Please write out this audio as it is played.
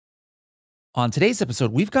On today's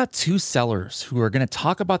episode, we've got two sellers who are going to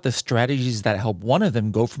talk about the strategies that help one of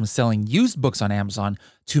them go from selling used books on Amazon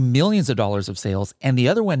to millions of dollars of sales, and the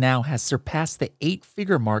other one now has surpassed the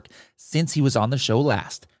eight-figure mark since he was on the show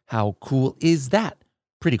last. How cool is that?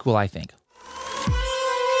 Pretty cool, I think.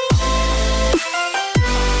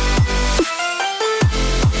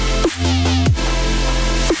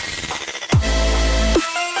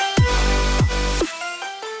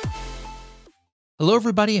 Hello,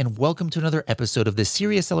 everybody, and welcome to another episode of the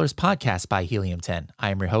Serious Sellers Podcast by Helium 10.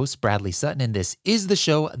 I am your host, Bradley Sutton, and this is the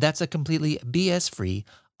show that's a completely BS-free,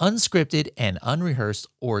 unscripted, and unrehearsed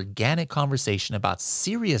organic conversation about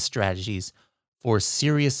serious strategies for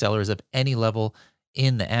serious sellers of any level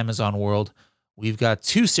in the Amazon world. We've got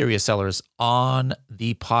two serious sellers on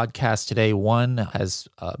the podcast today. One has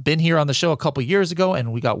been here on the show a couple years ago,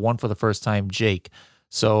 and we got one for the first time, Jake.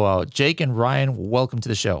 So Jake and Ryan, welcome to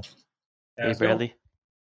the show. Hey, Bradley.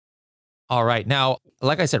 All right. Now,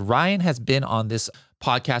 like I said, Ryan has been on this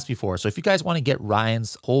podcast before. So if you guys want to get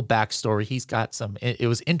Ryan's whole backstory, he's got some, it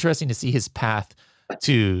was interesting to see his path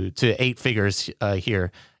to eight figures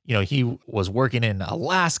here. You know, he was working in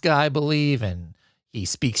Alaska, I believe, and he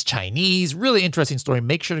speaks Chinese. Really interesting story.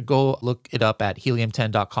 Make sure to go look it up at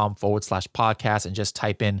helium10.com/podcast and just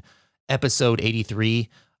type in episode 83.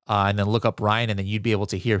 And then look up Ryan, and then you'd be able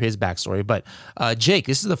to hear his backstory. But Jake,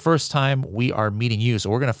 this is the first time we are meeting you, so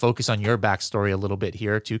we're going to focus on your backstory a little bit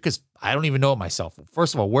here too, because I don't even know it myself.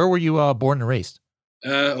 First of all, where were you born and raised?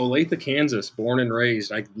 Olathe, Kansas, born and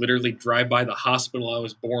raised. I literally drive by the hospital I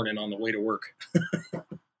was born in on the way to work.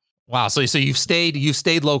 Wow, so you've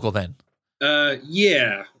stayed local then?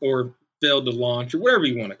 Yeah, or failed to launch, or whatever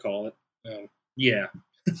you want to call it. Yeah.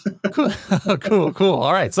 Cool.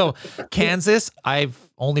 All right. So Kansas, I've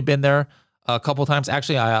only been there a couple times.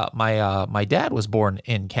 Actually, my dad was born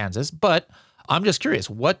in Kansas, but I'm just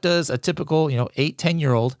curious, what does a typical,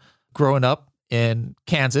 8-10-year-old growing up in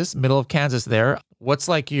Kansas, middle of Kansas there, what's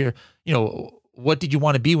like your, what did you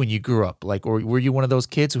want to be when you grew up? Like, or were you one of those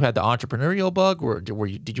kids who had the entrepreneurial bug, or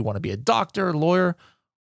did you want to be a doctor, lawyer?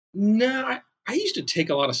 No, I used to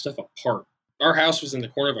take a lot of stuff apart. Our house was in the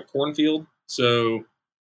corner of a cornfield, so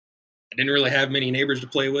I didn't really have many neighbors to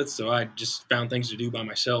play with, so I just found things to do by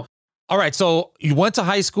myself. All right, so you went to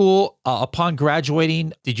high school. Upon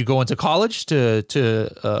graduating, did you go into college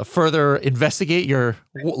to further investigate your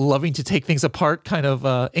loving to take things apart kind of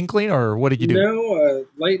inkling, or what did you do? No,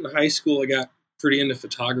 late in high school, I got pretty into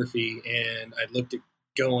photography, and I looked at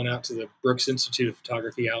going out to the Brooks Institute of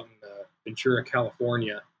Photography out in Ventura,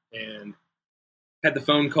 California, and had the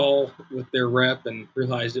phone call with their rep and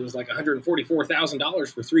realized it was like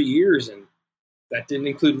 $144,000 for 3 years, and that didn't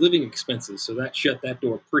include living expenses. So that shut that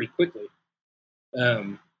door pretty quickly.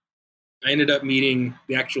 I ended up meeting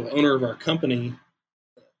the actual owner of our company.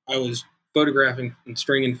 I was photographing and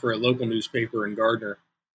stringing for a local newspaper in Gardner,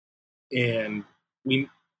 and we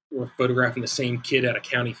were photographing the same kid at a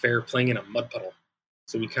county fair playing in a mud puddle.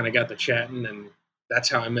 So we kind of got to chatting, and that's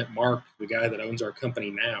how I met Mark, the guy that owns our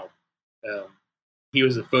company now. He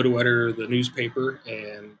was a photo editor of the newspaper,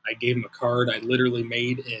 and I gave him a card I literally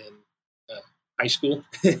made in high school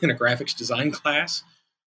in a graphics design class.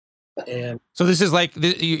 And so this is like,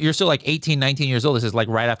 you're still like 18, 19 years old. This is like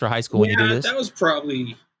right after high school when you do this? That was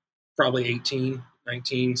probably 18,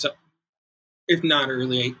 19, so if not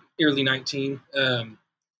early 19. And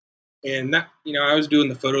that, I was doing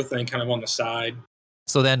the photo thing kind of on the side.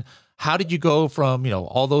 So then how did you go from,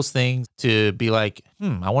 all those things to be like,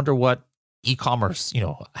 I wonder what e-commerce,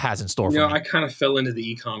 has in store for me? I kind of fell into the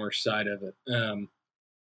e-commerce side of it.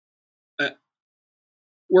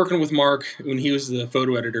 Working with Mark when he was the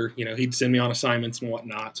photo editor, he'd send me on assignments and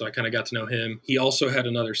whatnot. So I kind of got to know him. He also had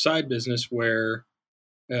another side business where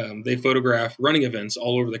they photograph running events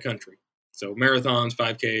all over the country. So marathons,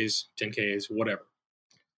 5Ks, 10Ks, whatever.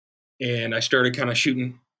 And I started kind of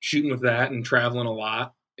shooting with that and traveling a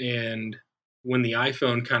lot. And when the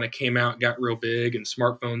iPhone kind of came out, got real big, and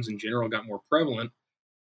smartphones in general got more prevalent,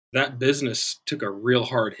 that business took a real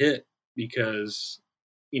hard hit because,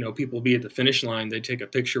 people be at the finish line, they take a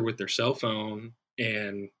picture with their cell phone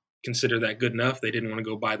and consider that good enough. They didn't want to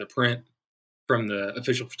go buy the print from the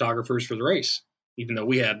official photographers for the race, even though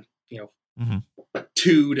we had,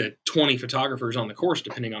 2 to 20 photographers on the course,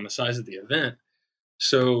 depending on the size of the event.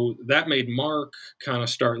 So that made Mark kind of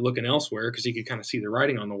start looking elsewhere because he could kind of see the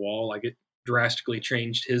writing on the wall. Like, it drastically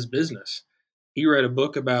changed his business. He read a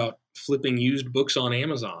book about flipping used books on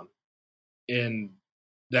Amazon, and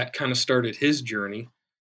that kind of started his journey.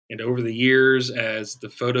 And over the years, as the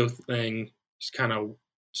photo thing just kind of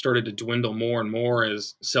started to dwindle more and more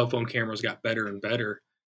as cell phone cameras got better and better,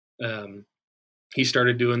 he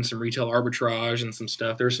started doing some retail arbitrage and some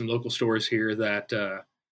stuff. There's some local stores here that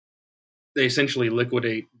they essentially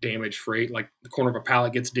liquidate damaged freight. Like the corner of a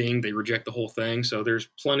pallet gets dinged, they reject the whole thing. So there's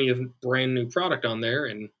plenty of brand new product on there,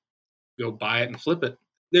 and go buy it and flip it.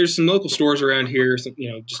 There's some local stores around here, some,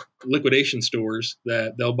 just liquidation stores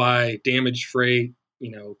that they'll buy damaged freight,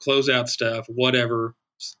 close out stuff, whatever,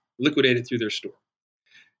 liquidate it through their store.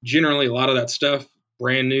 Generally, a lot of that stuff,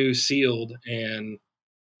 brand new, sealed, and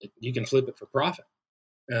you can flip it for profit.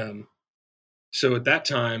 So at that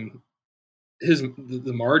time,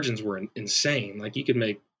 the margins were insane. Like you could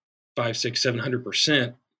make 500, 600,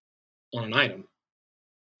 700% on an item.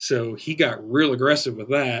 So he got real aggressive with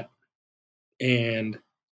that. And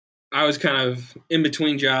I was kind of in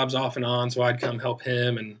between jobs off and on. So I'd come help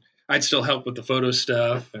him, and I'd still help with the photo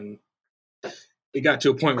stuff. And it got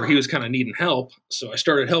to a point where he was kind of needing help. So I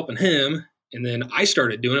started helping him. And then I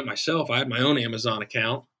started doing it myself. I had my own Amazon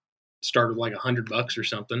account. Started like $100 or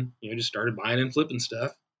something. Just started buying and flipping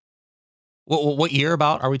stuff. What year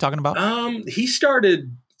about are we talking about? He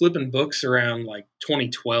started flipping books around like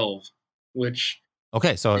 2012, which.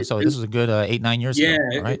 Okay, so this was a good 8-9 years ago.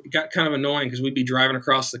 Yeah, right? It got kind of annoying because we'd be driving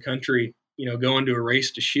across the country, going to a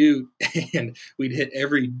race to shoot, and we'd hit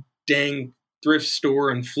every dang thrift store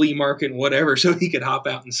and flea market and whatever so he could hop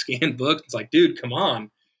out and scan books. It's like, dude, come on.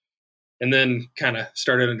 And then kind of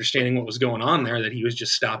started understanding what was going on there, that he was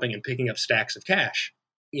just stopping and picking up stacks of cash.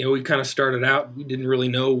 We kind of started out, we didn't really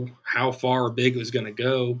know how far or big it was going to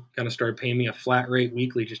go. Kind of started paying me a flat rate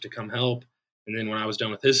weekly just to come help. And then when I was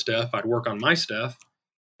done with his stuff, I'd work on my stuff.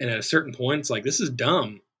 And at a certain point, it's like, this is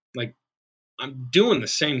dumb. Like, I'm doing the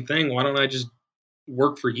same thing. Why don't I just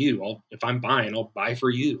work for you? If I'm buying, I'll buy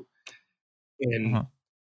for you. And,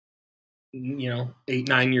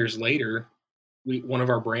 8-9 years later, one of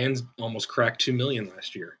our brands almost cracked 2 million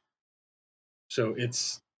last year. So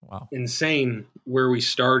it's insane where we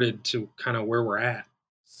started to kind of where we're at.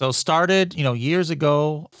 So started, years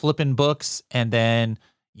ago flipping books, and then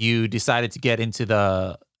you decided to get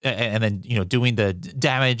into and then doing the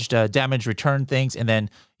damage return things, and then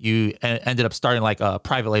you ended up starting like a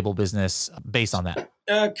private label business based on that.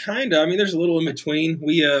 Kind of. I mean, there's a little in between.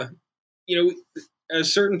 We at a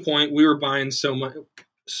certain point we were buying so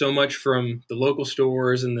much from the local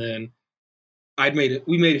stores, and then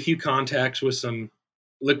we made a few contacts with some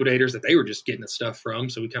liquidators that they were just getting the stuff from,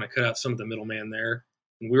 so we kind of cut out some of the middleman there,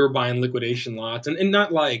 and we were buying liquidation lots, and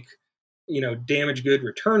not like damaged good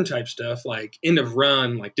return type stuff, like end of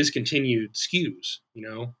run, like discontinued SKUs.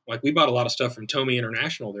 Like we bought a lot of stuff from Tomy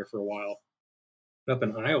International there for a while up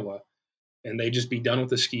in Iowa, and they'd just be done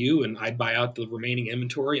with the SKU, and I'd buy out the remaining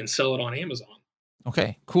inventory and sell it on Amazon.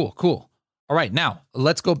 Okay, cool. All right, now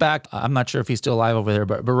let's go back. I'm not sure if he's still alive over there,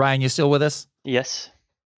 but Ryan, you still with us? Yes.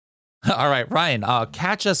 All right, Ryan,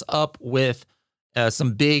 catch us up with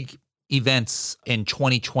some big events in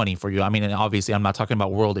 2020 for you. I mean, and obviously I'm not talking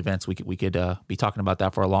about world events. We could be talking about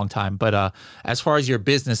that for a long time. But as far as your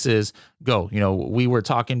businesses go, we were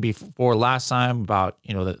talking before last time about,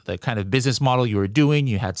 the kind of business model you were doing.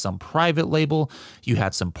 You had some private label, you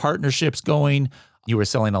had some partnerships going. You were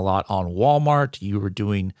selling a lot on Walmart. You were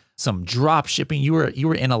doing some drop shipping. You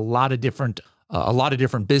were in a lot of different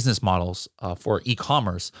business models for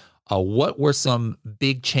e-commerce. What were some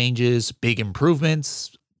big changes, big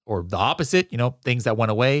improvements, or the opposite, things that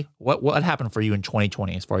went away? What happened for you in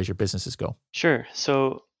 2020 as far as your businesses go? Sure.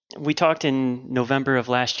 So we talked in November of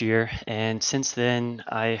last year, and since then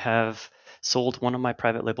I have sold one of my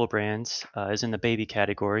private label brands, is in the baby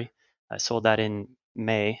category. I sold that in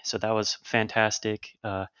May, so that was fantastic.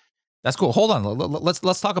 That's cool. Hold on.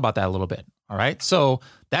 Let's talk about that a little bit. All right. So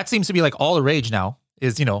that seems to be like all the rage now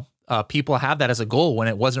is, people have that as a goal when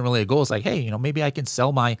it wasn't really a goal. It's like, hey, maybe I can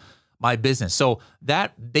sell my business. So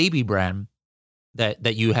that baby brand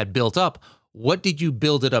that you had built up, what did you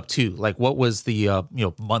build it up to? Like, what was the,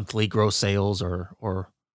 monthly gross sales or?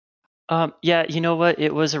 Yeah, you know what?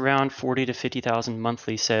 It was around 40 to 50,000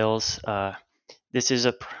 monthly sales. This is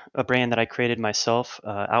a brand that I created myself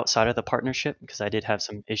outside of the partnership because I did have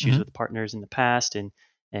some issues with partners in the past, and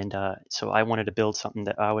so I wanted to build something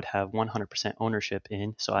that I would have 100% ownership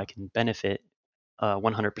in, so I can benefit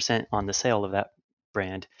 100% on the sale of that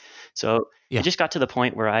brand. So it just got to the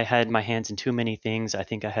point where I had my hands in too many things. I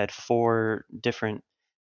think I had 4 different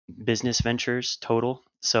business ventures total.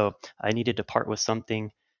 So I needed to part with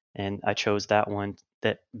something, and I chose that one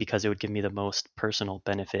because it would give me the most personal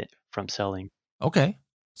benefit from selling. Okay.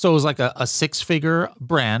 So it was like a 6-figure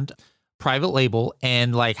brand, private label,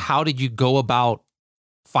 and like, how did you go about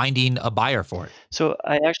finding a buyer for it? So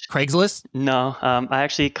I actually Craigslist? No, I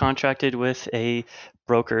actually contracted with a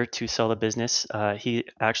broker to sell the business. He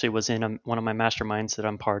actually was in one of my masterminds that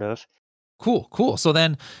I'm part of. Cool. So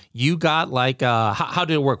then you got like, how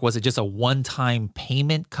did it work? Was it just a one-time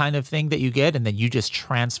payment kind of thing that you get, and then you just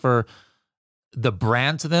transfer the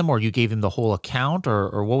brand to them, or you gave them the whole account,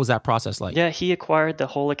 or what was that process like? Yeah, he acquired the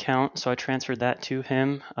whole account, so I transferred that to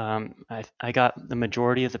him. I got the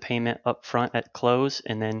majority of the payment up front at close,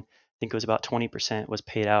 and then I think it was about 20% was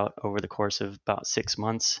paid out over the course of about 6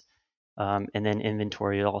 months. And then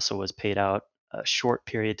inventory also was paid out a short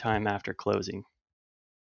period of time after closing.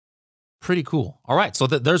 Pretty cool. All right. So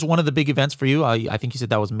there's one of the big events for you. I think you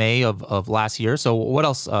said that was May of last year. So what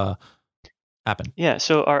else happened? Yeah,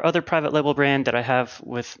 so our other private label brand that I have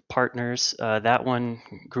with partners, that one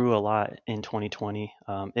grew a lot in 2020.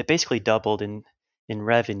 It basically doubled in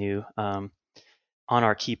revenue on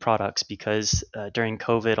our key products because during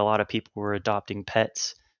COVID, a lot of people were adopting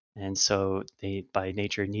pets. And so they, by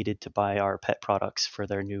nature, needed to buy our pet products for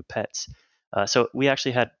their new pets. So we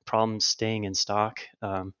actually had problems staying in stock,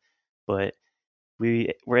 but we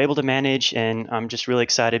were able to manage, and I'm just really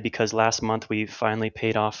excited because last month we finally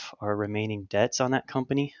paid off our remaining debts on that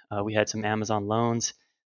company. We had some Amazon loans.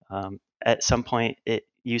 At some point, it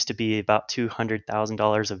used to be about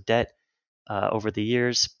 $200,000 of debt over the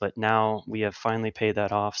years, but now we have finally paid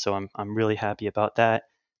that off. So I'm really happy about that.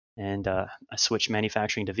 And I switched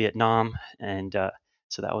manufacturing to Vietnam, and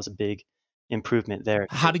so that was a big improvement there.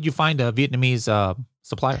 How did you find a Vietnamese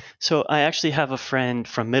supplier? So I actually have a friend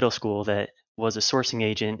from middle school that was a sourcing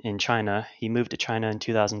agent in China. He moved to China in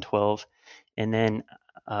 2012, and then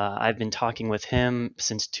I've been talking with him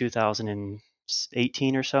since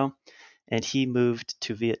 2018 or so, and he moved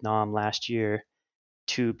to Vietnam last year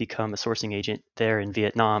to become a sourcing agent there in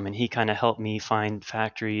Vietnam, and he kind of helped me find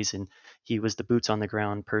factories, and he was the boots on the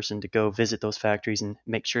ground person to go visit those factories and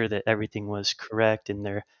make sure that everything was correct and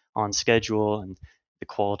they're on schedule and the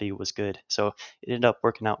quality was good. So it ended up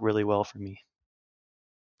working out really well for me.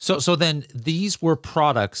 So then these were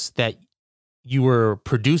products that you were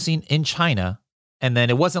producing in China, and then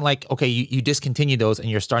it wasn't like, okay, you discontinued those and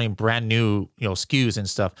you're starting brand new, SKUs and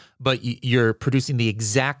stuff, but you're producing the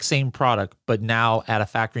exact same product, but now at a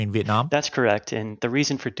factory in Vietnam? That's correct. And the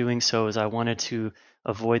reason for doing so is I wanted to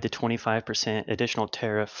avoid the 25% additional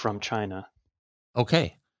tariff from China.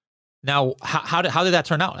 Okay. Now, how did that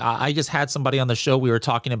turn out? I just had somebody on the show. We were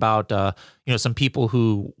talking about some people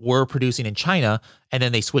who were producing in China and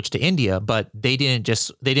then they switched to India, but they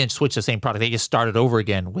didn't switch the same product. They just started over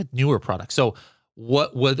again with newer products. So,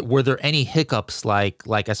 were there any hiccups like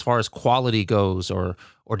as far as quality goes, or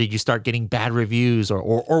did you start getting bad reviews,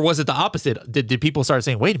 or was it the opposite? Did people start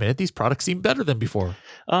saying, "Wait a minute, these products seem better than before"?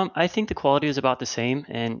 I think the quality is about the same,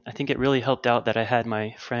 and I think it really helped out that I had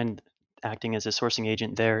my friend acting as a sourcing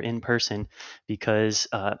agent there in person, because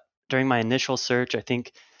during my initial search, I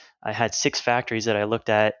think I had 6 factories that I looked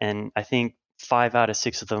at, and I think 5 out of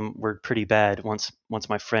 6 of them were pretty bad once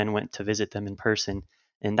my friend went to visit them in person.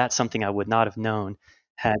 And that's something I would not have known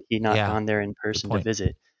had he not gone there in person to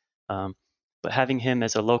visit. But having him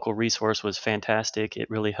as a local resource was fantastic.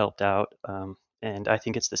 It really helped out. And I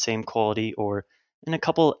think it's the same quality, or in a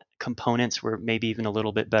couple components were maybe even a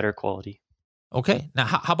little bit better quality. Okay. Now,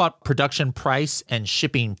 how about production price and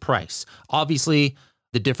shipping price? Obviously,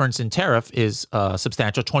 the difference in tariff is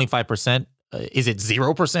substantial, 25%. Is it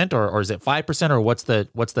 0% or is it 5%, or what's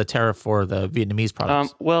the tariff for the Vietnamese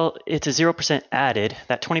products? Well, it's a 0% added.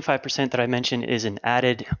 That 25% that I mentioned is an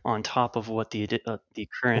added on top of what the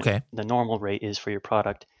current the normal rate is for your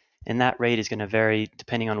product, and that rate is going to vary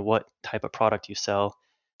depending on what type of product you sell.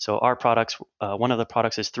 So our products, one of the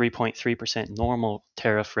products is 3.3% normal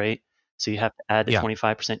tariff rate. So you have to add the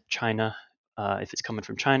 25% China if it's coming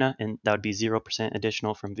from China, and that would be 0%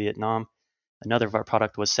 additional from Vietnam. Another of our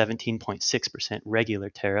product was 17.6%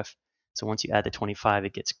 regular tariff. So once you add the 25,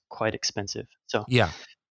 it gets quite expensive. So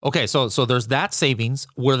okay. So there's that savings.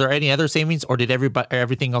 Were there any other savings, or did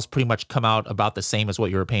everything else pretty much come out about the same as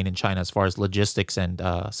what you were paying in China as far as logistics and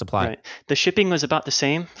supply? Right. The shipping was about the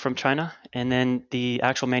same from China, and then the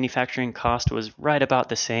actual manufacturing cost was right about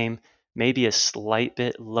the same, maybe a slight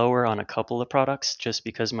bit lower on a couple of products, just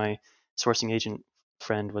because my sourcing agent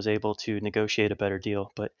friend was able to negotiate a better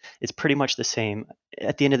deal, but it's pretty much the same.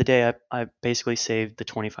 At the end of the day, I basically saved the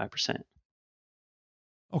 25%.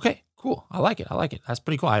 Okay, cool. I like it. That's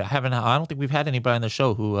pretty cool. I don't think we've had anybody on the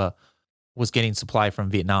show who was getting supply from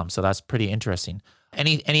Vietnam, so that's pretty interesting.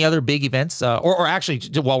 Any other big events, or actually,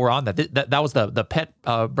 while we're on that was the pet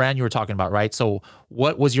brand you were talking about, right? So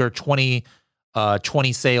what was your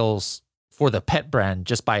 2020 sales for the pet brand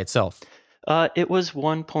just by itself? It was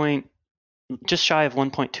just shy of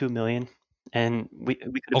 1.2 million. And we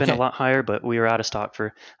could have been a Okay. lot higher, but we were out of stock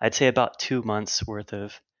for, I'd say, about 2 months worth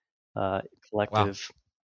of Wow. collective.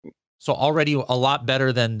 So already a lot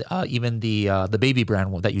better than even the baby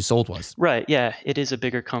brand that you sold was. Right. Yeah. It is a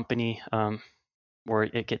bigger company where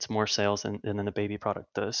it gets more sales than the baby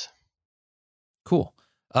product does. Cool.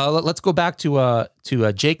 Let's go back to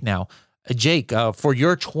Jake now. Jake, for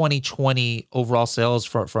your 2020 overall sales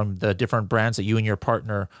from the different brands that you and your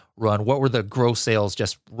partner run, what were the gross sales,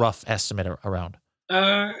 just rough estimate around?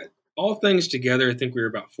 All things together, I think we were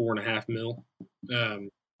about 4.5 mil.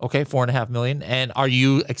 Okay, 4.5 million. And are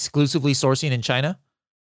you exclusively sourcing in China?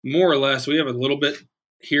 More or less. We have a little bit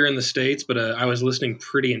here in the States, but I was listening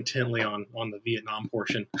pretty intently on the Vietnam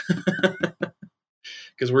portion.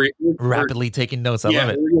 Because we're Rapidly taking notes. I yeah, love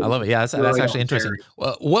it. we're I love it. Yeah, that's really actually on interesting.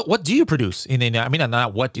 tariffs. Well, what do you produce? I mean,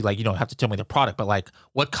 not what do you like. You don't have to tell me the product, but like,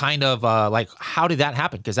 what kind of like, how did that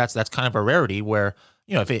happen? Because that's kind of a rarity. Where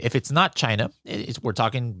if it's not China, we're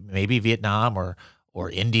talking maybe Vietnam or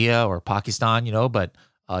India or Pakistan. But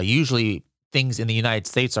usually things in the United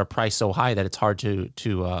States are priced so high that it's hard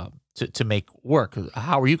to make work.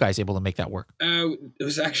 How are you guys able to make that work? It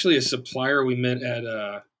was actually a supplier we met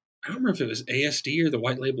at I don't remember if it was ASD or the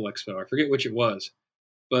White Label Expo. I forget which it was,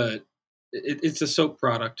 but it's a soap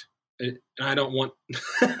product. I don't want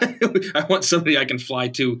I want somebody I can fly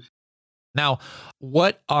to. Now,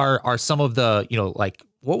 what are some of the, like,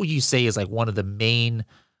 what would you say is like one of the main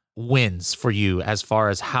wins for you as far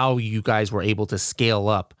as how you guys were able to scale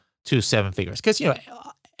up to 7 figures? Because,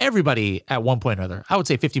 everybody at one point or another, I would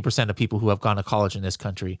say 50% of people who have gone to college in this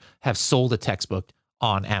country have sold a textbook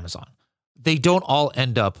on Amazon. They don't all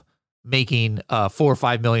end up making $4 or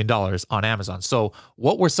 $5 million on Amazon. So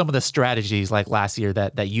what were some of the strategies like last year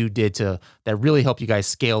that you did that really helped you guys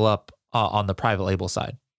scale up on the private label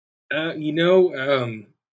side? Coming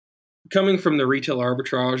from the retail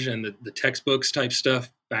arbitrage and the textbooks type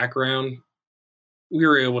stuff background, we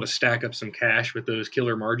were able to stack up some cash with those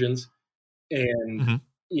killer margins. And, Mm-hmm.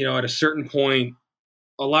 At a certain point,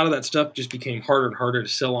 a lot of that stuff just became harder and harder to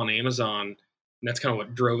sell on Amazon. And that's kind of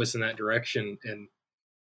what drove us in that direction. And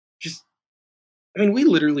we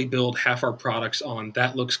literally build half our products on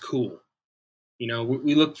that looks cool.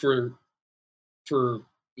 We look for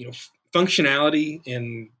functionality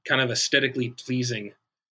and kind of aesthetically pleasing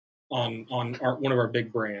on one of our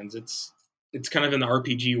big brands. It's kind of in the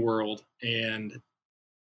RPG world, and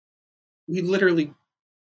we literally,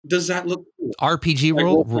 does that look cool? RPG Like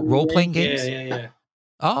world, role playing games? Yeah.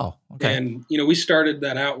 Oh, okay. And we started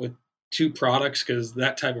that out with 2 products because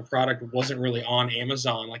that type of product wasn't really on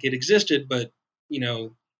Amazon. Like, it existed, but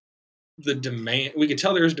the demand, we could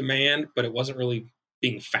tell there was demand, but it wasn't really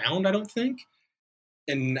being found, I don't think.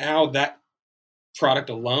 And now that product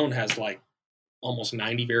alone has like almost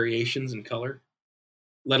 90 variations in color,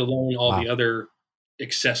 let alone all the Wow. other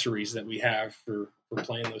accessories that we have for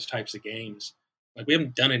playing those types of games. Like, we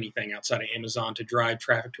haven't done anything outside of Amazon to drive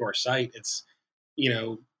traffic to our site. It's,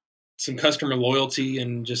 some customer loyalty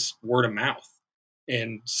and just word of mouth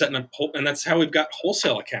and setting up, and that's how we've got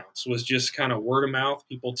wholesale accounts, was just kind of word of mouth,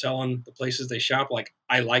 people telling the places they shop, like,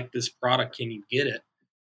 I like this product, can you get it?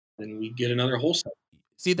 Then we get another wholesale.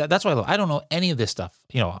 See, that's why I don't know any of this stuff.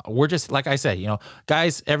 We're just, like I said,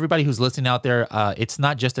 guys, everybody who's listening out there, it's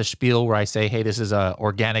not just a spiel where I say, hey, this is a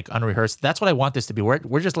organic, unrehearsed. That's what I want this to be.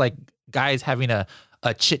 We're just like guys having a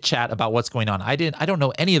chit chat about what's going on. I don't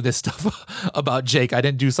know any of this stuff about Jake. I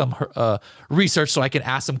didn't do some research so I can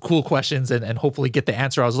ask some cool questions and hopefully get the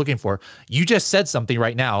answer I was looking for. You just said something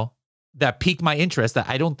right now that piqued my interest that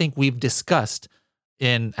I don't think we've discussed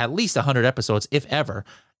in at least 100 episodes, if ever,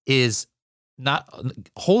 is not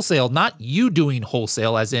wholesale, not you doing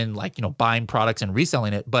wholesale as in like, buying products and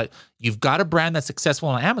reselling it, but you've got a brand that's successful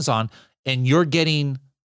on Amazon and you're getting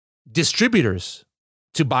distributors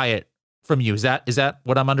to buy it from you. Is that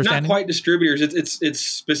what I'm understanding? Not quite distributors. It's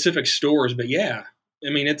specific stores, but yeah,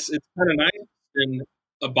 it's kind of nice in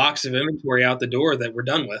a box of inventory out the door that we're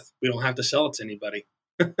done with. We don't have to sell it to anybody.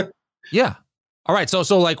 Yeah. All right.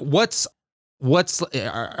 So like what's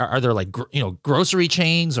are there like grocery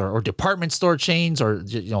chains or department store chains or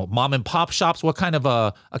mom and pop shops? What kind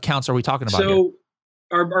of accounts are we talking about here? So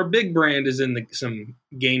our big brand is in some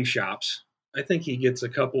game shops. I think he gets a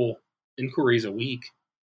couple inquiries a week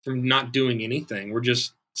from not doing anything. We're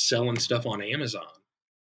just selling stuff on Amazon.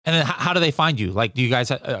 And then how do they find you? Like, do you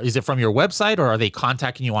guys is it from your website or are they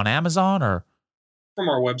contacting you on Amazon or? From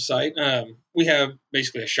our website. We have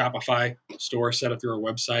basically a Shopify store set up through our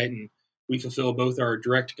website, and we fulfill both our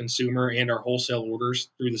direct consumer and our wholesale orders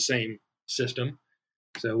through the same system.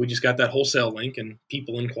 So we just got that wholesale link and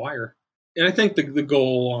people inquire. And I think the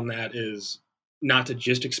goal on that is not to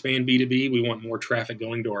just expand B2B. We want more traffic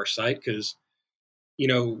going to our site because,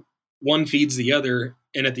 one feeds the other.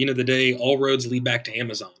 And at the end of the day, all roads lead back to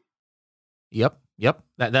Amazon. Yep.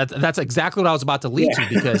 That's exactly what I was about to lead to,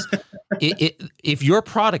 because if your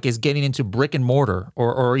product is getting into brick and mortar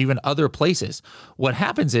or even other places, what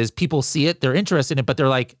happens is people see it, they're interested in it, but they're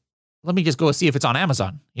like, let me just go see if it's on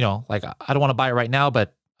Amazon. Like I don't want to buy it right now,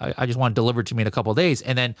 but I just want it delivered to me in a couple of days.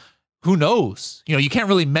 And then who knows? You can't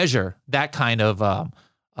really measure that kind of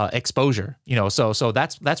exposure. So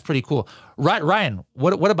that's pretty cool. Right, Ryan,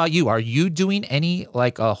 what about you? Are you doing any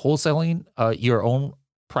wholesaling your own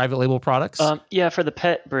private label products? Yeah, for the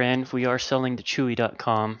pet brand, we are selling to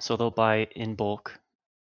Chewy.com, so they'll buy in bulk.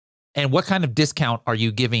 And what kind of discount are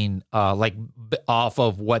you giving, off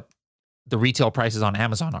of what the retail prices on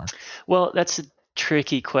Amazon are? Well, that's a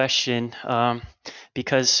tricky question,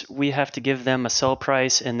 because we have to give them a sell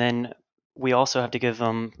price, and then we also have to give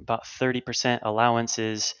them about 30%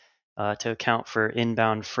 allowances to account for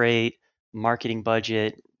inbound freight, marketing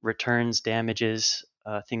budget, returns, damages,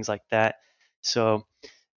 things like that. So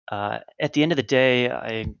at the end of the day,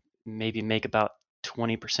 I maybe make about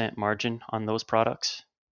 20% margin on those products.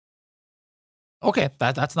 Okay,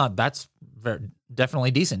 that's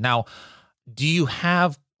definitely decent. Now, do you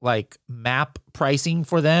have map pricing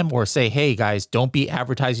for them, or say, hey guys, don't be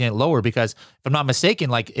advertising it lower? Because if I'm not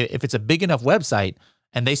mistaken, if it's a big enough website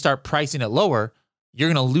and they start pricing it lower,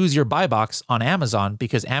 you're going to lose your buy box on Amazon,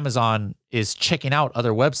 because Amazon is checking out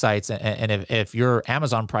other websites. And if your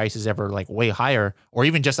Amazon price is ever way higher, or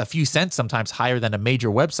even just a few cents sometimes higher than a major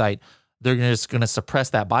website, they're just going to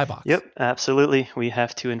suppress that buy box. Yep, absolutely. We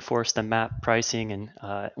have to enforce the map pricing.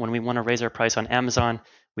 And when we want to raise our price on Amazon,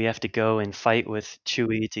 we have to go and fight with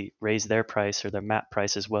Chewy to raise their price or their map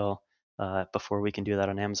price as well before we can do that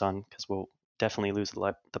on Amazon, because we'll definitely lose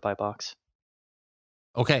the buy box.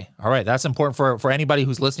 Okay. All right. That's important for anybody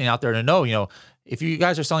who's listening out there to know, if you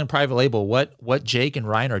guys are selling private label, what Jake and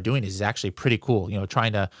Ryan are doing is actually pretty cool,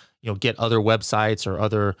 trying to, get other websites or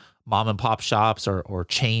other mom and pop shops or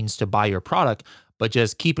chains to buy your product. But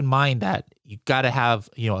just keep in mind that you got to have,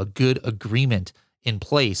 a good agreement in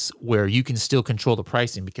place where you can still control the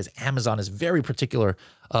pricing, because Amazon is very particular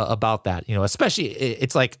about that, especially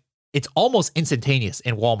it's almost instantaneous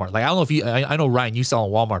in Walmart. I don't know if I know Ryan, you sell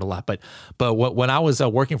in Walmart a lot, but when I was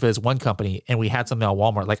working for this one company and we had something on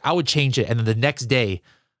Walmart, I would change it, and then the next day,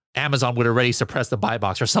 Amazon would already suppress the buy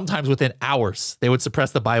box, or sometimes within hours they would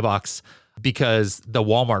suppress the buy box because the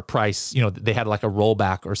Walmart price, they had a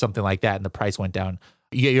rollback or something like that, and the price went down.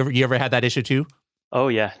 You ever had that issue too? Oh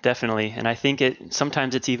yeah, definitely. And I think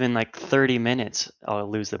sometimes it's even 30 minutes I'll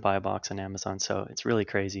lose the buy box on Amazon. So it's really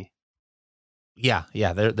crazy. Yeah,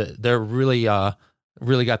 they're really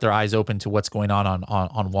got their eyes open to what's going on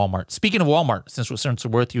Walmart. Speaking of Walmart, since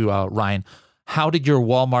we're with you, Ryan, how did your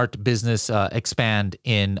Walmart business expand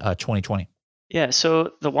in 2020? Yeah,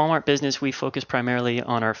 so the Walmart business, we focus primarily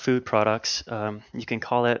on our food products. You can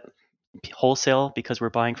call it wholesale because we're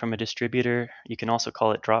buying from a distributor. You can also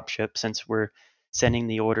call it drop ship, since we're sending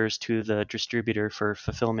the orders to the distributor for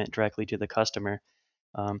fulfillment directly to the customer.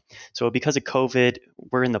 So because of COVID,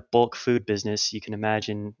 we're in the bulk food business. You can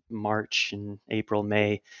imagine March and April,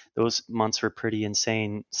 May, those months were pretty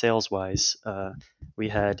insane sales-wise. We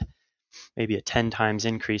had maybe a 10 times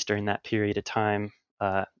increase during that period of time.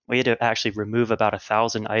 We had to actually remove about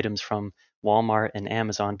 1,000 items from Walmart and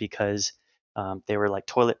Amazon because they were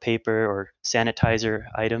toilet paper or sanitizer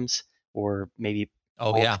items, or maybe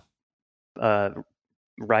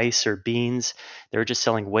rice or beans. They were just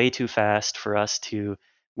selling way too fast for us to.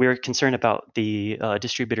 We're concerned about the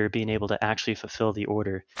distributor being able to actually fulfill the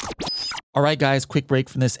order. All right, guys, quick break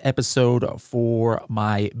from this episode for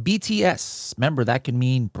my BTS. Remember, that can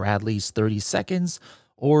mean Bradley's 30 seconds,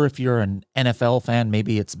 or if you're an NFL fan,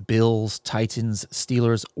 maybe it's Bills, Titans,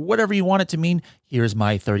 Steelers, whatever you want it to mean. Here's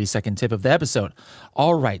my 30-second tip of the episode.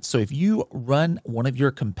 All right, so if you run one of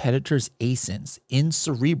your competitors' ASINs in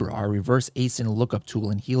Cerebra, our reverse ASIN lookup tool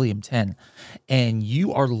in Helium 10, and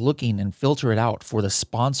you are looking and filter it out for the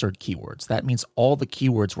sponsored keywords, that means all the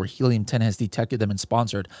keywords where Helium 10 has detected them and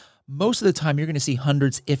sponsored, most of the time you're going to see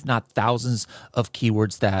hundreds, if not thousands, of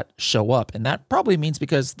keywords that show up. And that probably means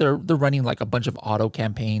because they're running a bunch of auto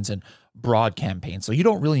campaigns and broad campaigns. So you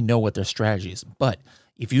don't really know what their strategy is. But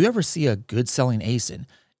if you ever see a good selling ASIN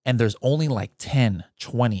and there's only 10,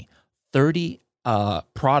 20, 30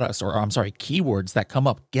 keywords that come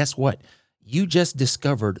up, guess what? You just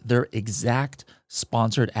discovered their exact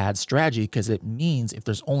sponsored ad strategy, because it means if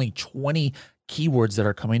there's only 20 keywords that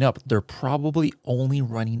are coming up, they're probably only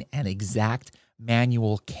running an exact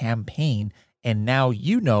manual campaign, and now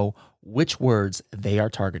you know which words they are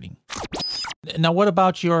targeting. Now, what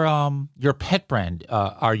about your pet brand?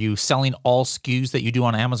 Are you selling all SKUs that you do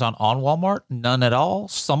on Amazon on Walmart? None at all?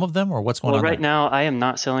 Some of them, or what's going Well, on right there? now I am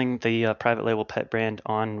not selling the private label pet brand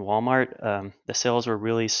on Walmart. The sales were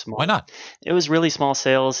really Why small. not? It was really small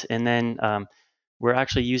sales, and then we're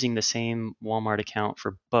actually using the same Walmart account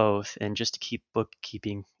for both. And just to keep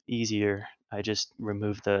bookkeeping easier, I just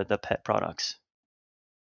removed the pet products.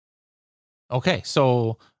 Okay,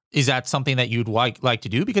 so is that something that you'd like to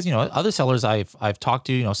do? Because other sellers I've talked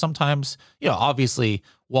to, sometimes obviously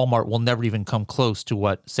Walmart will never even come close to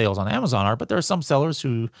what sales on Amazon are, but there are some sellers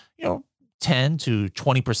who 10 to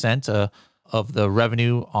 20% of the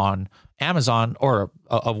revenue on Amazon or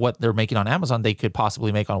of what they're making on Amazon they could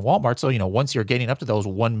possibly make on Walmart. So once you're getting up to those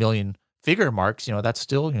 1 million figure marks, that's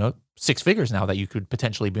still six figures now that you could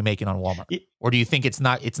potentially be making on Walmart. Y- Or do you think it's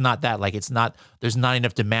not that, like there's not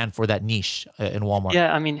enough demand for that niche in Walmart?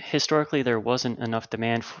 Yeah, I mean, historically there wasn't enough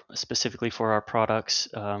demand specifically for our products.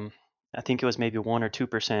 I think it was maybe 1 or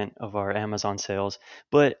 2% of our Amazon sales,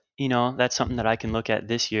 but that's something that I can look at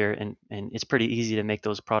this year, and it's pretty easy to make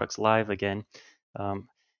those products live again. Um,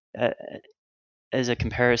 a- as a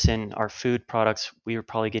comparison, our food products, we were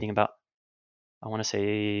probably getting about, I want to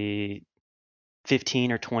say,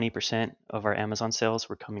 15 or 20% of our Amazon sales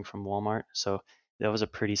were coming from Walmart. So that was a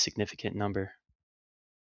pretty significant number.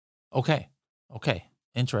 Okay. Okay.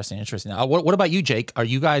 Interesting. Now, what about you, Jake? Are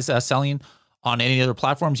you guys selling on any other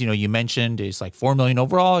platforms? You mentioned it's like 4 million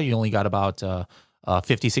overall. You only got about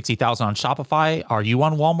 50,000-60,000 on Shopify. Are you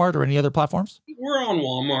on Walmart or any other platforms? We're on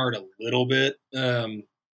Walmart a little bit.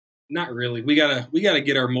 Not really. We gotta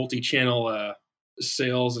get our multi-channel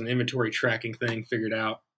sales and inventory tracking thing figured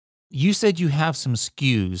out. You said you have some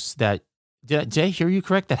SKUs that, did I hear you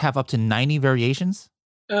correct, that have up to 90 variations?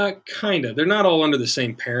 Kinda. They're not all under the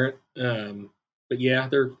same parent. But yeah,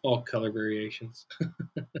 they're all color variations.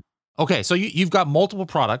 Okay, so you've got multiple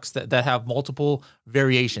products that have multiple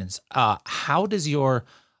variations. How does your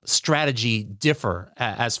strategy differ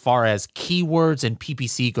as far as keywords and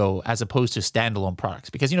PPC go as opposed to standalone products?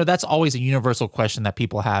 Because that's always a universal question that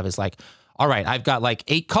people have is like, all right, I've got like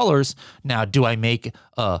 8 colors. Now, do I make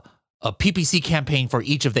a PPC campaign for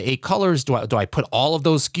each of the 8 colors? Do I put all of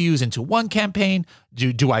those SKUs into one campaign?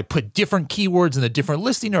 Do I put different keywords in the different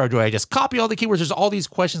listing, or do I just copy all the keywords? There's all these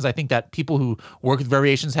questions I think that people who work with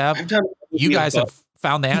variations have. I've done You guys have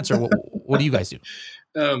found the answer. What do you guys do?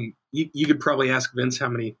 You could probably ask Vince how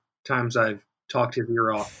many times I've talked his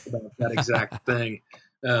ear off about that exact thing.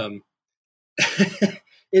 Um,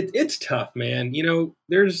 it's tough, man.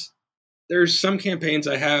 There's some campaigns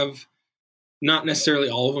I have, not necessarily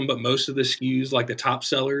all of them, but most of the SKUs, like the top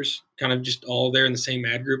sellers, kind of just all there in the same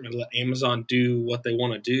ad group, and I let Amazon do what they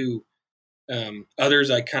want to do.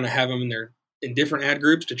 Others, I kind of have them in different ad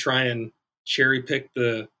groups to try and cherry pick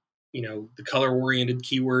the color oriented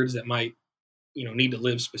keywords that might need to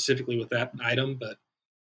live specifically with that item. But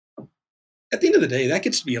at the end of the day, that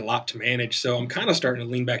gets to be a lot to manage. So I'm kind of starting to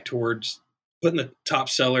lean back towards putting the top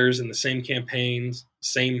sellers in the same campaigns,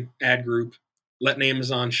 same ad group, letting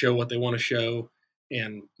Amazon show what they want to show,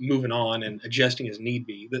 and moving on and adjusting as need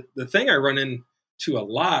be. The thing I run into a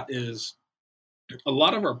lot is a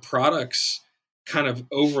lot of our products kind of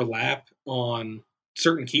overlap on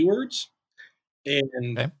certain keywords,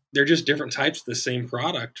 and Okay. they're just different types of the same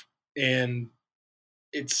product. And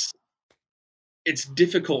it's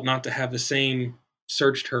difficult not to have the same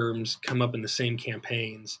search terms come up in the same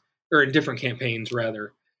campaigns, or in different campaigns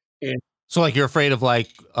rather. And So like you're afraid of like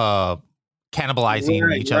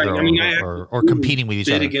cannibalizing each other, I mean, or competing with each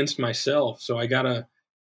bid other. against myself, so I gotta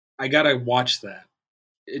watch that.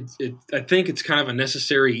 I think it's kind of a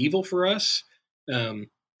necessary evil for us.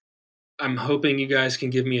 I'm hoping you guys can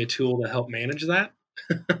give me a tool to help manage that.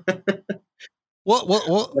 Well,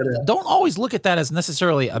 But, don't always look at that as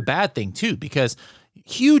necessarily a bad thing too, because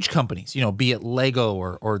huge companies, be it Lego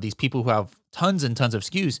or these people who have tons and tons of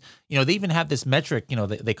SKUs, they even have this metric,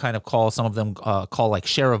 they kind of call, some of them call like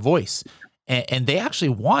share of voice, and they actually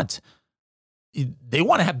want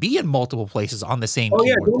to be in multiple places on the same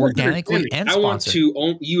keyword, don't organically misunderstand me. and I want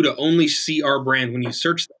sponsored. you to only see our brand when you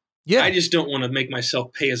search them. Yeah, I just don't want to make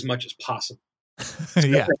myself pay as much as possible.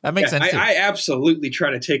 yeah, that makes sense too. I absolutely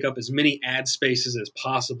try to take up as many ad spaces as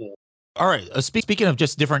possible. All right. Speaking of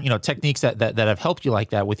just different, techniques that have helped you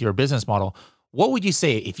like that with your business model, what would you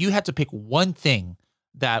say if you had to pick one thing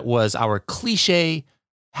that was our cliche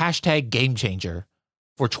hashtag game changer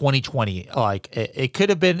for 2020? Like it could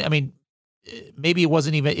have been, I mean, maybe it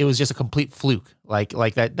wasn't even, it was just a complete fluke, like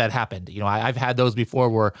that happened. I've had those before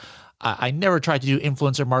where I never tried to do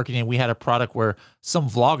influencer marketing. We had a product where some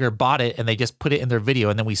vlogger bought it and they just put it in their video,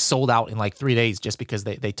 and then we sold out in like 3 days just because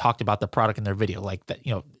they talked about the product in their video, like that,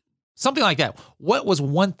 something like that. What was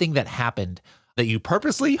one thing that happened that you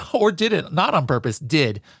purposely or didn't, not on purpose,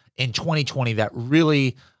 did in 2020 that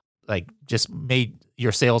really like just made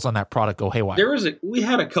your sales on that product go haywire? We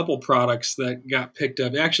had a couple products that got picked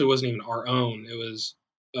up. It actually wasn't even our own. It was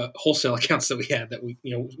wholesale accounts that we had that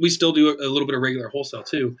we still do a little bit of regular wholesale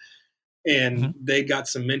too. And they got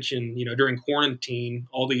some mention, during quarantine,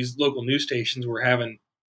 all these local news stations were having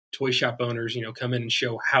toy shop owners, come in and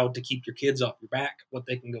show how to keep your kids off your back, what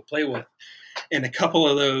they can go play with. And a couple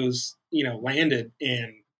of those, landed,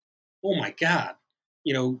 and oh my God,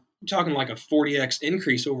 talking like a 40x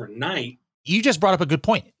increase overnight. You just brought up a good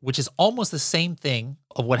point, which is almost the same thing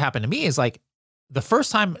of what happened to me. Is like the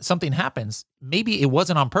first time something happens, maybe it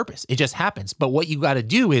wasn't on purpose. It just happens. But what you got to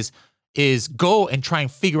do is go and try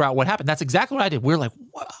and figure out what happened. That's exactly what I did. We're like,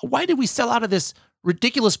 why did we sell out of this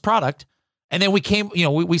ridiculous product? And then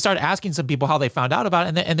we started asking some people how they found out about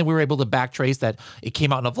it. And then we were able to backtrace that it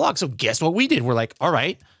came out in a vlog. So guess what we did? We're like, all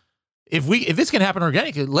right, if this can happen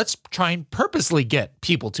organically, let's try and purposely get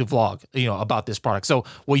people to vlog, about this product. So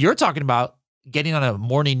what you're talking about, getting on a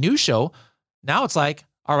morning news show, now it's like,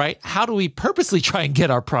 all right, how do we purposely try and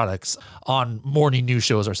get our products on morning news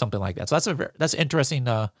shows or something like that? So that's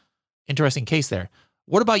an interesting case there.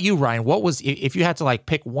 What about you, Ryan? What was, if you had to like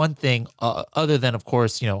pick one thing other than, of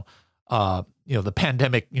course, the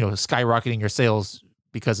pandemic, skyrocketing your sales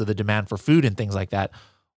because of the demand for food and things like that,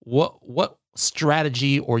 what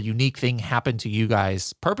strategy or unique thing happened to you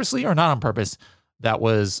guys, purposely or not on purpose, that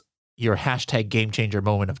was your hashtag game changer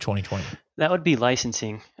moment of 2020? That would be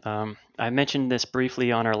licensing. I mentioned this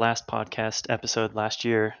briefly on our last podcast episode last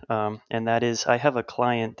year, and that is I have a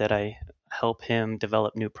client that I help him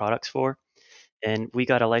develop new products for, and we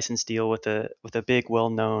got a license deal with a big,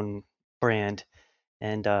 well-known brand,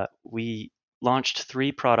 and we launched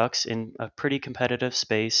 3 products in a pretty competitive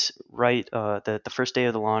space. Right, the first day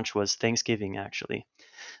of the launch was Thanksgiving, actually.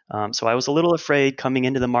 So I was a little afraid coming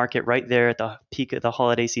into the market right there at the peak of the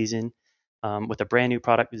holiday season with a brand new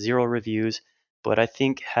product, 0 reviews. But I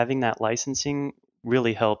think having that licensing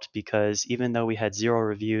really helped, because even though we had 0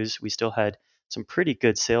 reviews, we still had some pretty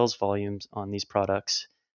good sales volumes on these products,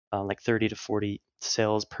 like 30 to 40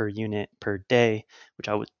 sales per unit per day, which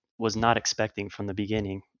I was not expecting from the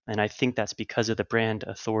beginning. And I think that's because of the brand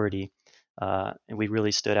authority. And we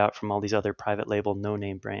really stood out from all these other private label,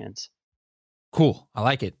 no-name brands. Cool. I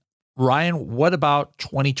like it. Ryan, what about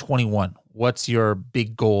 2021? What's your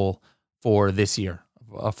big goal for this year?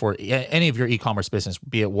 For any of your e-commerce business,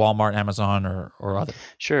 be it Walmart, Amazon, or other?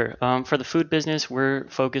 Sure. For the food business, we're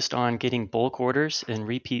focused on getting bulk orders and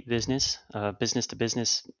repeat business, business to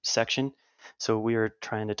business section. So we are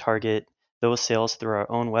trying to target those sales through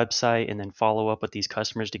our own website and then follow up with these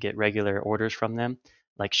customers to get regular orders from them,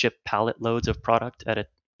 like ship pallet loads of product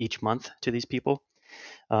each month to these people.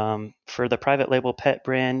 For the private label pet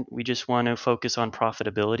brand, we just want to focus on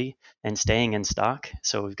profitability and staying in stock.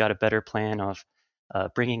 So we've got a better plan of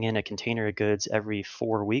bringing in a container of goods every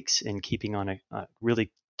 4 weeks and keeping on a really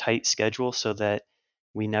tight schedule so that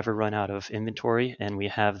we never run out of inventory and we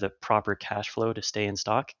have the proper cash flow to stay in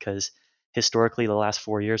stock. Because historically, the last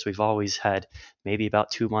 4 years, we've always had maybe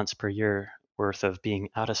about 2 months per year worth of being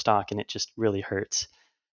out of stock, and it just really hurts.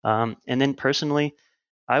 And then personally,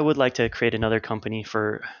 I would like to create another company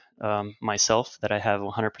for myself that I have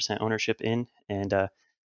 100% ownership in, and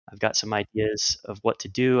I've got some ideas of what to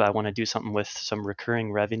do. I want to do something with some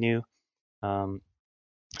recurring revenue,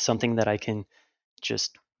 something that I can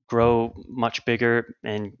just grow much bigger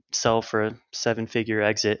and sell for a 7-figure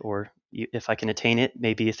exit, or if I can attain it,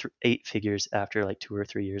 maybe 8 figures after like 2 or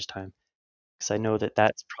 3 years time. Because I know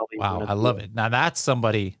that's probably wow. I love it. Now that's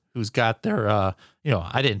somebody who's got their, I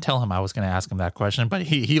didn't tell him I was going to ask him that question, but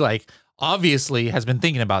he like obviously has been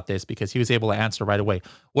thinking about this because he was able to answer right away.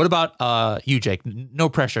 What about you, Jake? No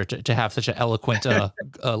pressure to have such an eloquent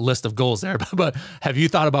list of goals there, but have you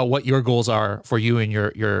thought about what your goals are for you and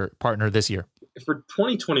your partner this year? For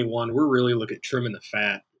 2021, we're really looking at trimming the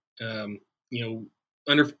fat.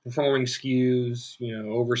 Underperforming SKUs,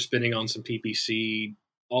 overspending on some PPC,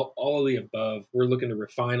 all of the above. We're looking to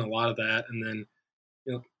refine a lot of that, and then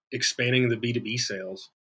expanding the B2B sales.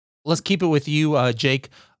 Let's keep it with you, Jake.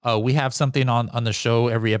 We have something on the show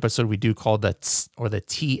every episode we do called the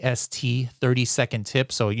TST 30-second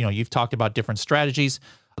tip. So you've talked about different strategies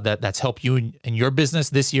that's helped you in your business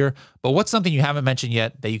this year. But what's something you haven't mentioned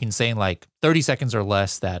yet that you can say in like 30 seconds or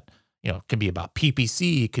less that it can be about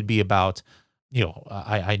PPC, it could be about,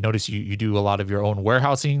 I notice you do a lot of your own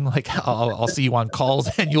warehousing. Like I'll see you on calls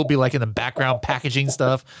and you'll be like in the background packaging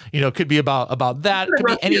stuff. It could be about that. It could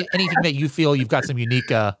be anything that you feel you've got some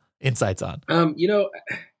unique insights on.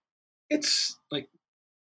 It's like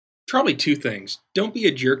probably two things. Don't be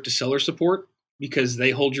a jerk to seller support because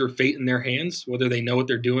they hold your fate in their hands, whether they know what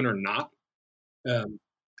they're doing or not.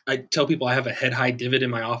 I tell people I have a head high divot in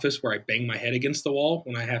my office where I bang my head against the wall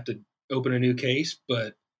when I have to open a new case,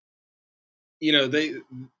 but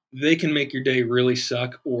they can make your day really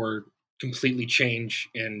suck or completely change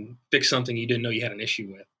and fix something you didn't know you had an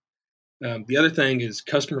issue with. The other thing is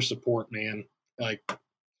customer support, man. Like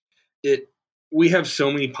we have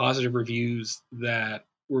so many positive reviews that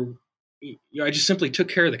I just simply took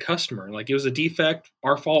care of the customer. Like it was a defect,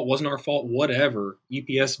 our fault, wasn't our fault, whatever.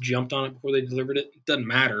 UPS jumped on it before they delivered it. It doesn't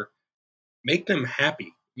matter. Make them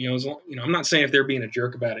happy. I'm not saying if they're being a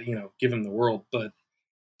jerk about it, give them the world, but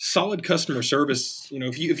solid customer service.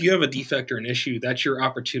 If you have a defect or an issue, that's your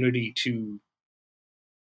opportunity to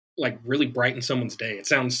like really brighten someone's day. It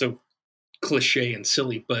sounds so cliche and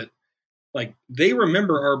silly, but like they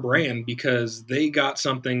remember our brand because they got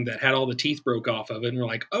something that had all the teeth broke off of it and we're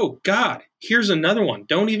like, oh God, here's another one.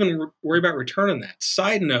 Don't even worry about returning that.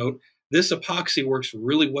 Side note, this epoxy works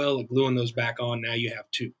really well at gluing those back on. Now you have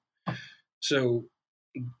two. So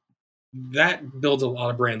that builds a lot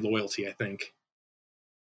of brand loyalty, I think.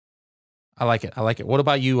 I like it. What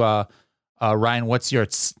about you, Ryan? What's your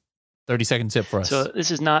 30-second tip for us? So this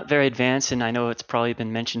is not very advanced, and I know it's probably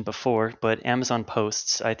been mentioned before, but Amazon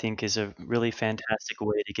Posts, I think, is a really fantastic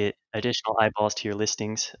way to get additional eyeballs to your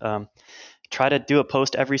listings. Try to do a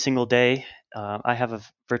post every single day. I have a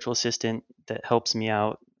virtual assistant that helps me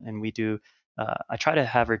out, and I try to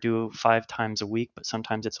have her do 5 times a week, but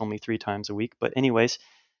sometimes it's only 3 times a week. But anyways,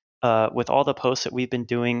 with all the posts that we've been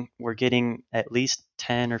doing, we're getting at least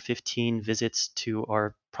 10 or 15 visits to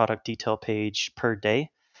our product detail page per day.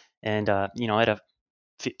 And, at a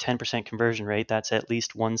 10% conversion rate, that's at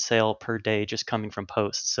least 1 sale per day just coming from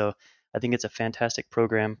posts. So I think it's a fantastic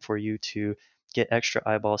program for you to get extra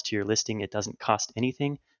eyeballs to your listing. It doesn't cost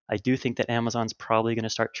anything. I do think that Amazon's probably going to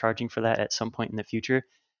start charging for that at some point in the future.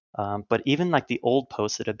 But even like the old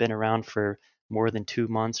posts that have been around for more than 2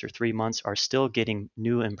 months or 3 months are still getting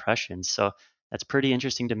new impressions. So that's pretty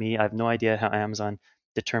interesting to me. I have no idea how Amazon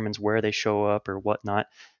determines where they show up or whatnot,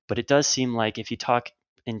 but it does seem like if you talk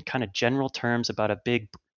in kind of general terms about a big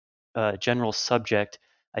general subject,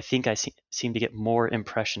 I think I seem to get more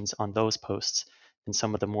impressions on those posts than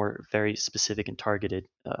some of the more very specific and targeted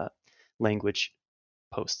language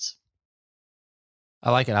posts.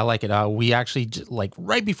 I like it. We actually, like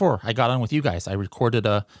right before I got on with you guys, I recorded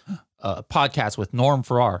a podcast with Norm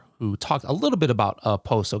Farrar, who talked a little bit about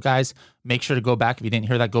posts. So guys, make sure to go back. If you didn't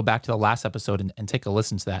hear that, go back to the last episode and take a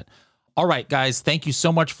listen to that. All right, guys, thank you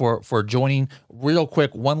so much for joining. Real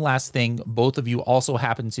quick, one last thing. Both of you also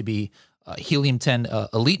happen to be Helium 10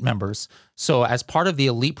 Elite members. So as part of the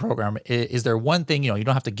Elite program, is there one thing, you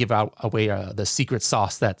don't have to give away the secret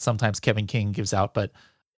sauce that sometimes Kevin King gives out, but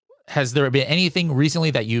has there been anything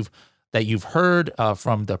recently that you've heard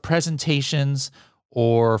from the presentations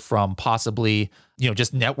or from possibly,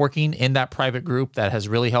 just networking in that private group that has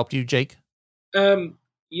really helped you, Jake?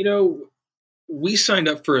 We signed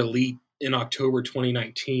up for Elite in October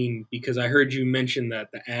 2019 because I heard you mention that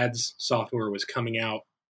the ads software was coming out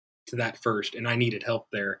to that first, and I needed help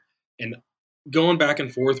there. And going back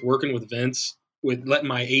and forth, working with Vince, with letting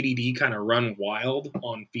my ADD kind of run wild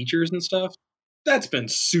on features and stuff, that's been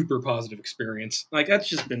super positive experience. Like that's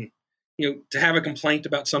just been, to have a complaint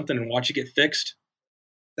about something and watch it get fixed,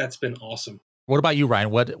 that's been awesome. What about you,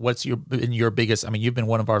 Ryan? What's been your biggest? I mean, you've been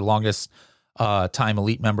one of our longest time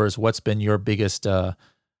Elite members. What's been your biggest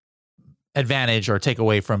advantage or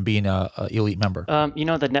takeaway from being a Elite member?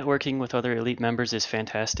 The networking with other Elite members is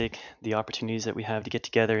fantastic. The opportunities that we have to get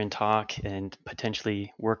together and talk and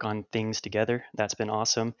potentially work on things together, that's been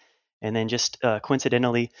awesome. And then just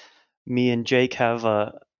coincidentally, me and Jake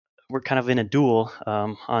we're kind of in a duel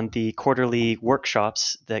on the quarterly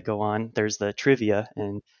workshops that go on. There's the trivia,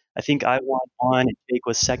 and I think I won one and Jake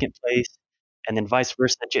was second place, and then vice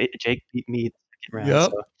versa. Jake beat me the second round.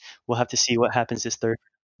 Yep. So we'll have to see what happens this third.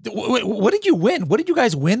 Wait, what did you win? What did you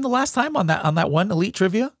guys win the last time on that one Elite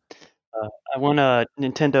trivia? I won a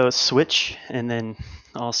Nintendo Switch, and then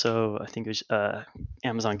also I think it was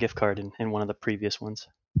Amazon gift card in one of the previous ones.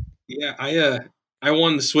 Yeah, I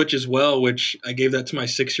won the Switch as well, which I gave that to my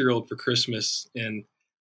 6-year-old for Christmas, and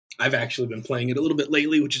I've actually been playing it a little bit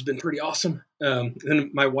lately, which has been pretty awesome.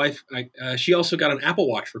 And my wife, she also got an Apple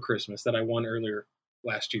Watch for Christmas that I won earlier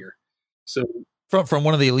last year. So from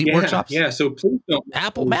one of the elite Yeah, workshops. yeah. So please don't.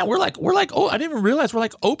 Apple, man, we're like, oh, I didn't even realize we're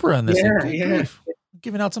like Oprah in this thing. Yeah, Good yeah. grief.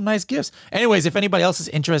 Giving out some nice gifts. Anyways, if anybody else is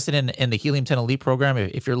interested in the Helium 10 Elite program,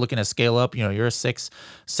 if you're looking to scale up, you know, you're a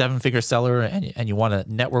 6-7 figure seller and you want to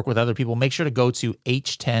network with other people, make sure to go to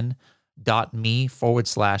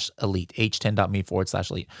h10.me/elite,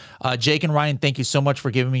 h10.me/elite. Jake and Ryan, thank you so much for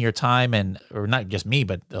giving me your time, or not just me,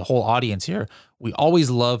 but the whole audience here. We always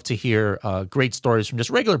love to hear great stories from just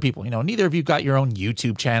regular people. You know, neither of you got your own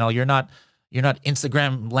YouTube channel. You're not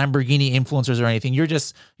Instagram Lamborghini influencers or anything. You're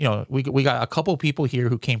just, you know, we got a couple people here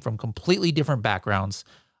who came from completely different backgrounds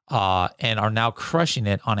and are now crushing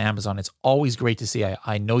it on Amazon. It's always great to see.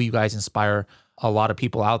 I know you guys inspire a lot of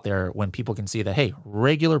people out there when people can see that, hey,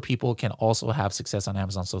 regular people can also have success on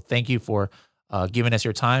Amazon. So thank you for giving us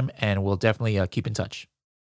your time, and we'll definitely keep in touch.